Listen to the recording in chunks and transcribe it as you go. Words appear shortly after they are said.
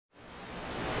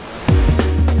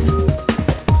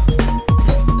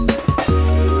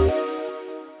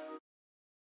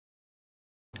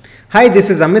Hi, this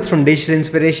is Amit from Digital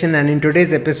Inspiration, and in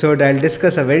today's episode I'll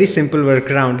discuss a very simple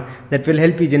workaround that will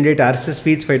help you generate RSS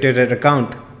feeds for your Twitter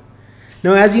account.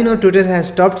 Now, as you know, Twitter has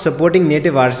stopped supporting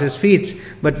native RSS feeds,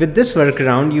 but with this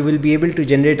workaround you will be able to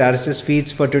generate RSS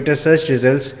feeds for Twitter search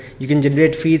results. You can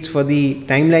generate feeds for the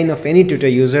timeline of any Twitter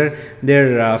user,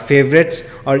 their favorites,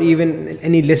 or even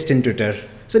any list in Twitter.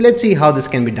 So let's see how this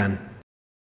can be done.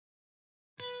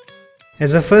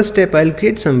 As a first step, I'll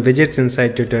create some widgets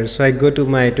inside Twitter. So I go to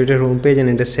my Twitter homepage and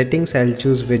under settings, I'll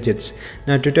choose widgets.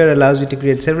 Now Twitter allows you to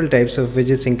create several types of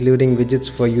widgets, including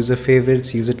widgets for user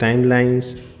favorites, user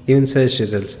timelines, even search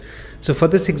results. So for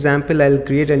this example, I'll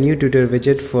create a new Twitter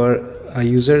widget for a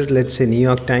user, let's say New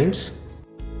York Times.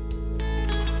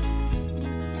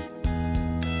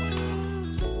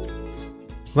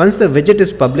 Once the widget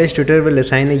is published, Twitter will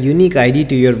assign a unique ID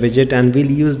to your widget, and we'll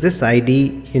use this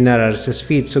ID in our RSS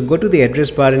feed. So go to the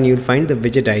address bar and you'll find the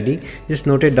widget ID. Just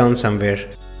note it down somewhere.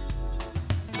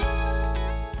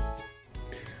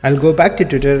 I'll go back to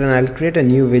Twitter and I'll create a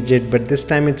new widget, but this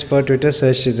time it's for Twitter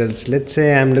search results. Let's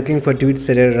say I'm looking for tweets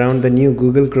that are around the new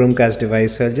Google Chromecast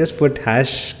device. So I'll just put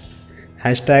hashtag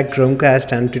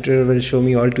Chromecast and Twitter will show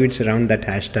me all tweets around that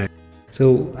hashtag.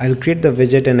 So I'll create the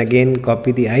widget and again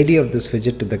copy the ID of this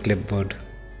widget to the clipboard.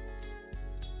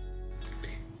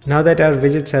 Now that our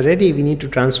widgets are ready, we need to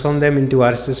transform them into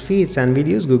RSS feeds, and we'll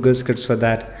use Google Scripts for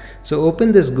that. So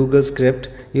open this Google script,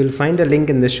 you'll find a link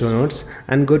in the show notes,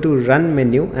 and go to Run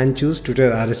menu and choose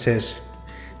Twitter RSS.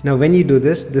 Now when you do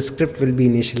this, the script will be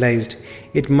initialized.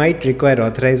 It might require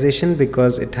authorization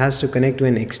because it has to connect to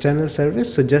an external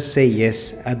service, so just say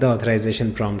yes at the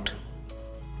authorization prompt.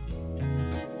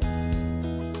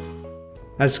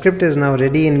 Our script is now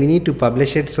ready and we need to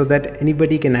publish it so that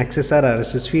anybody can access our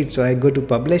RSS feed. So I go to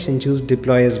publish and choose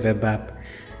deploy as web app.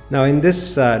 Now in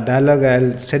this dialog,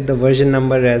 I'll set the version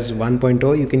number as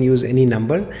 1.0. You can use any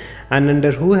number, and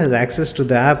under who has access to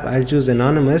the app, I'll choose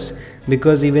anonymous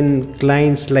because even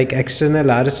clients like external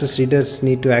RSS readers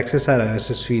need to access our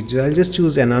RSS feed. So I'll just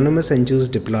choose anonymous and choose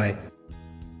deploy.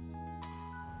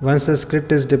 Once the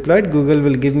script is deployed, Google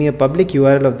will give me a public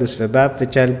URL of this web app,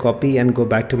 which I'll copy and go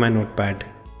back to my notepad.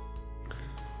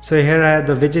 So here I have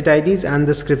the widget IDs and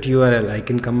the script URL. I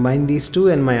can combine these two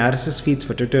and my RSS feeds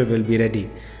for Twitter will be ready.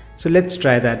 So let's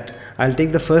try that. I'll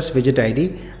take the first widget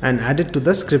ID and add it to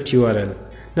the script URL.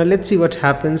 Now let's see what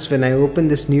happens when I open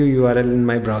this new URL in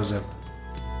my browser.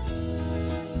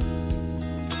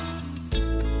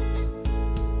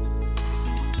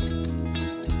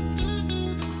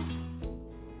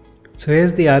 So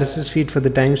here's the RSS feed for the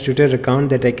Times Twitter account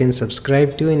that I can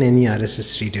subscribe to in any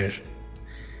RSS reader.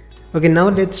 Okay, now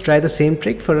let's try the same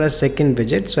trick for our second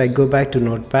widget. So I go back to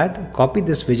Notepad, copy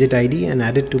this widget ID and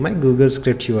add it to my Google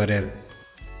script URL.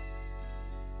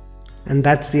 And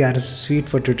that's the RSS feed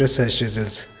for Twitter search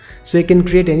results. So you can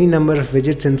create any number of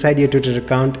widgets inside your Twitter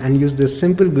account and use this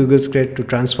simple Google script to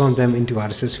transform them into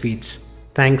RSS feeds.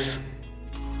 Thanks.